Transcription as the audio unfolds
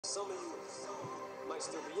Some of you might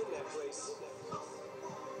still be in that place. You're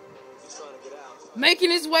trying to get out. Making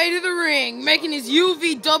his way to the ring, making his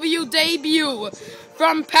UVW debut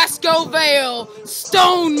from Pasco Vale,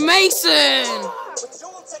 Stone Mason.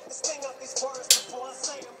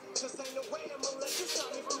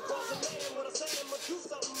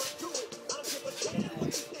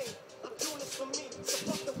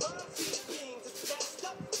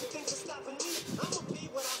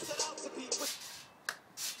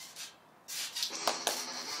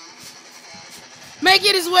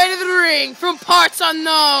 Making his way to the ring from parts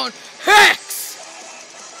unknown, Hex!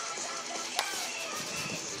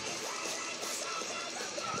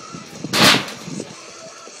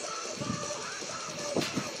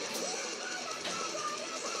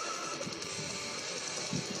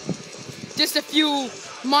 Just a few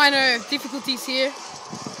minor difficulties here.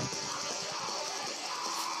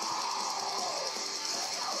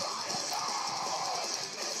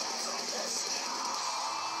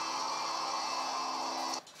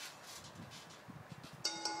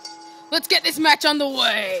 Let's get this match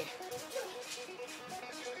underway.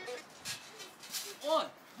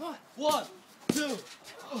 One, two.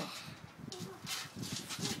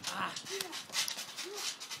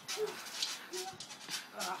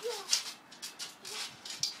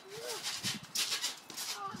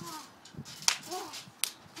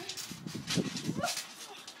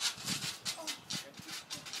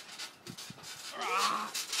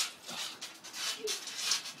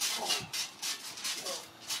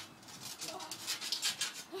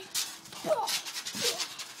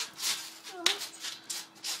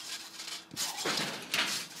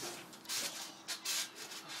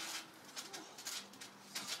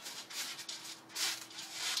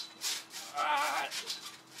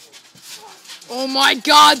 Oh my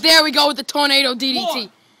God, there we go with the tornado DDT.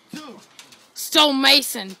 1, 2. Stone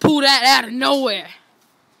Mason pulled that out of nowhere.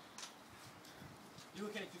 You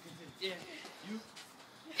okay to continue? Yeah. You.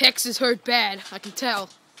 Hex is hurt bad, I can tell.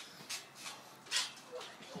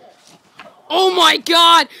 Oh my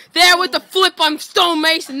God, there with the flip on Stone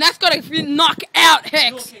Mason. That's gotta knock out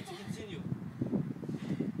Hex. You okay to continue?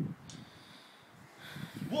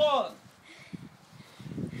 1,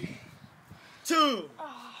 2,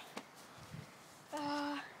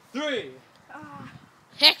 3.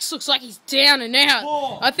 Hex looks like he's down and out.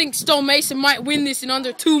 4. I think Stone Mason might win this in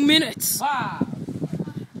under 2 minutes. 5.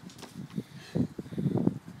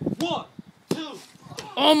 1, 2.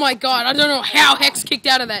 Oh my God, I don't know how Hex kicked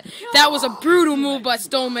out of that. That was a brutal move by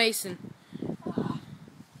Stone Mason.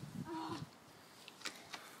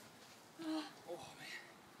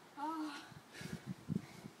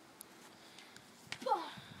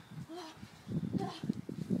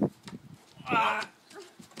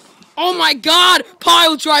 Oh my God,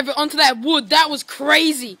 pile driver onto that wood. That was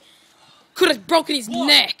crazy. Could have broken his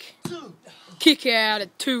neck. 2. Kick out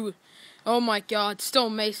at 2. Oh my God,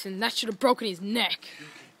 Stone Mason. That should have broken his neck.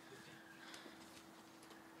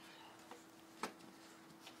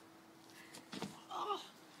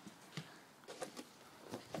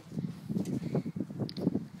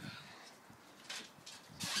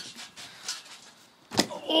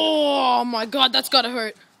 Oh my God, that's gotta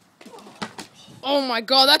hurt. Oh my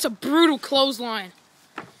God, that's a brutal clothesline.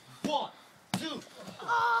 1, 2.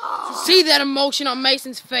 See that emotion on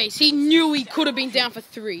Mason's face. He knew he could have been down for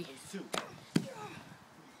 3. 2.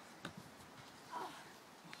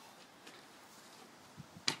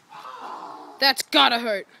 That's gotta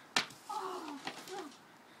hurt.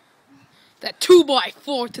 That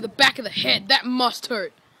 2x4 to the back of the head, that must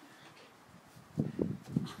hurt.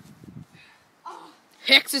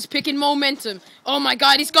 Hex is picking momentum. Oh my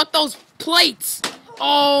God, he's got those plates.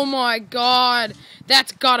 Oh my God,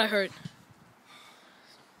 that's gotta hurt.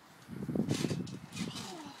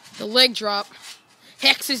 The leg drop.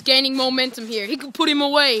 Hex is gaining momentum here. He could put him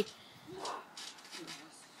away.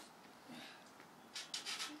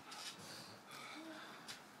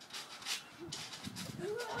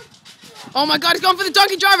 Oh my God, he's going for the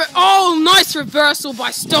donkey driver. Oh, nice reversal by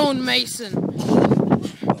Stone Mason.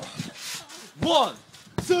 1,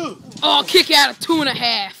 2. Oh, kick out of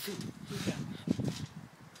 2.5.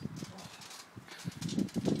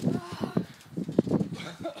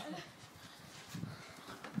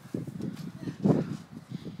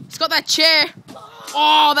 He's got that chair.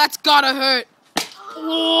 Oh, that's gotta hurt.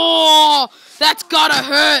 Oh, that's gotta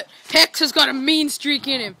hurt. Hex has got a mean streak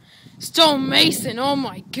in him. Stone Mason, oh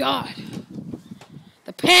my God.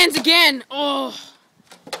 The pans again. Oh.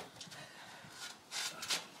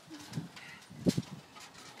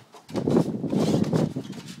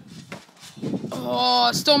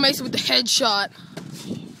 Oh, Stone Mason with the headshot.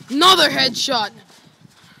 Another headshot.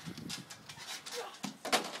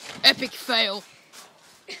 Epic fail.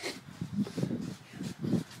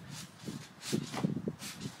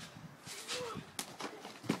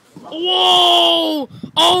 Whoa!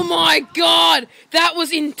 Oh my god! That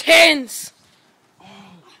was intense! Oh,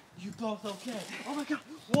 you both okay? Oh my god.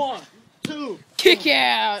 1, 2. Kick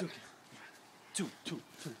out! Two.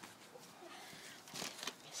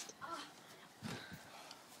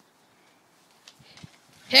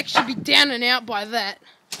 Hex should be down and out by that.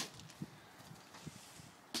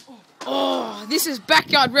 Oh, this is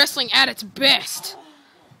backyard wrestling at its best.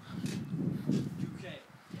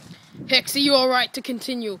 Hex, are you alright to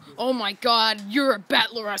continue? Oh my god, you're a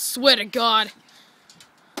battler, I swear to god.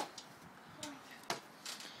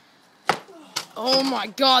 Oh my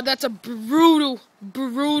god, that's a brutal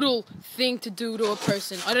thing to do to a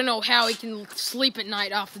person. I don't know how he can sleep at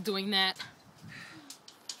night after doing that.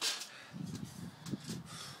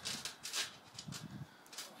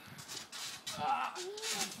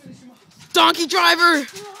 Donkey driver!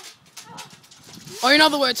 Or in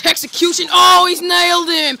other words, hexecution. Oh, he's nailed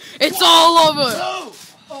him! It's all over!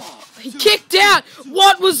 He kicked out!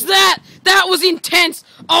 What was that? That was intense!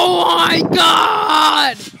 Oh my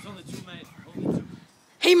god!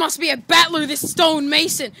 He must be a battler, this Stone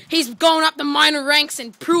Mason. He's gone up the minor ranks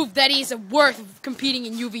and proved that he's worth competing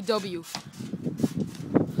in UVW.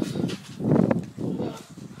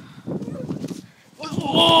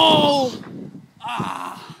 Whoa!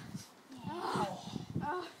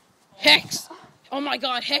 Hex! Oh my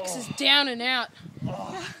god, Hex is down and out.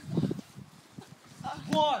 1,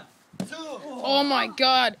 2. Oh my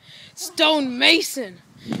god, Stone Mason.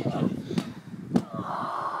 Only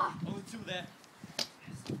 2 there.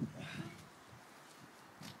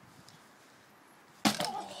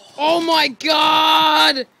 Oh my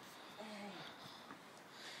god!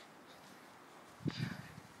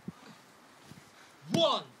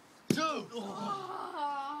 One, 2.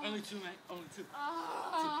 Only 2, mate. Only 2.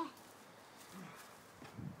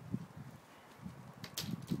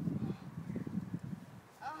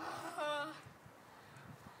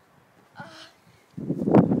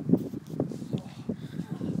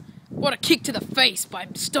 What a kick to the face by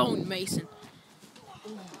Stone Mason.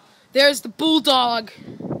 There's the Bulldog.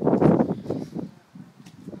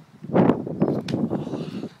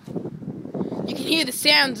 You can hear the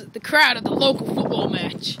sounds of the crowd at the local football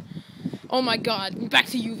match. Oh my god, back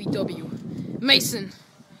to UVW. Mason.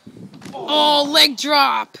 Oh, leg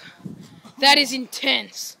drop. That is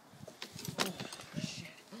intense.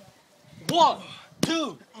 1,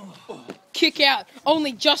 2. Kick out,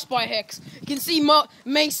 only just by Hex. You can see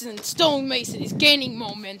Mason, Stone Mason is gaining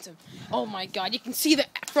momentum. Oh my god, you can see the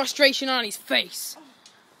frustration on his face.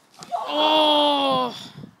 Oh.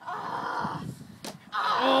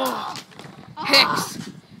 Oh.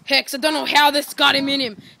 Hex, I don't know how this got him in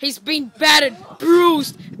him. He's been battered,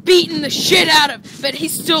 bruised, beaten the shit out of, but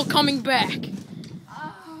he's still coming back.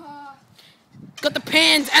 Got the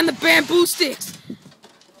pans and the bamboo sticks.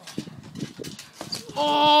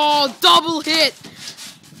 Oh, double hit.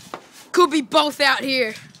 Could be both out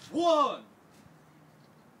here. 1,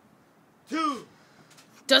 2.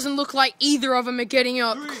 Doesn't look like either of them are getting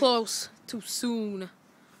up 3. close too soon.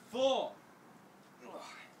 4,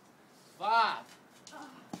 5,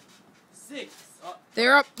 6.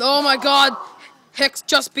 They're up. Oh my god. Hex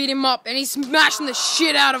just beat him up and he's smashing the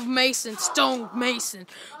shit out of Mason. Stone Mason.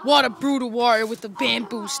 What a brutal warrior with the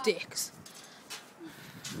bamboo sticks.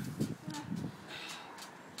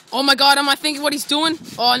 Oh my god, am I thinking what he's doing?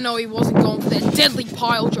 Oh no, he wasn't going for that deadly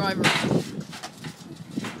pile driver.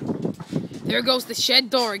 There goes the shed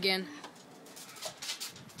door again.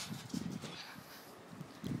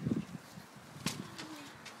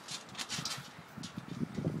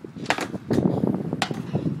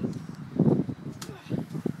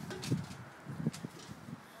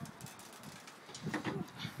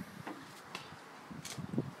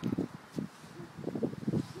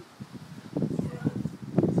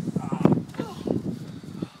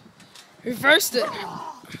 Reversed it.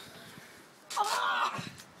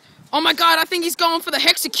 Oh my god, I think he's going for the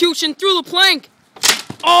hexecution through the plank.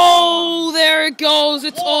 Oh, there it goes.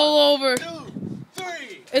 It's all over. 2, 3.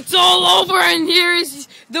 It's all over, and here is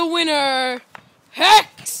the winner,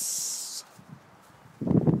 Hex.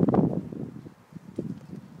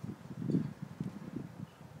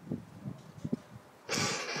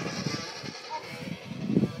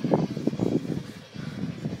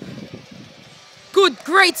 Good,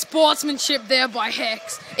 great sportsmanship there by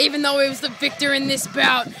Hex. Even though he was the victor in this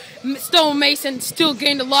bout, Stone Mason still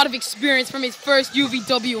gained a lot of experience from his first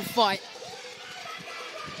UVW fight.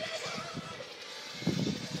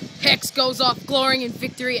 Hex goes off glorying in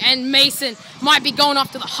victory, and Mason might be going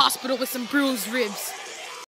off to the hospital with some bruised ribs.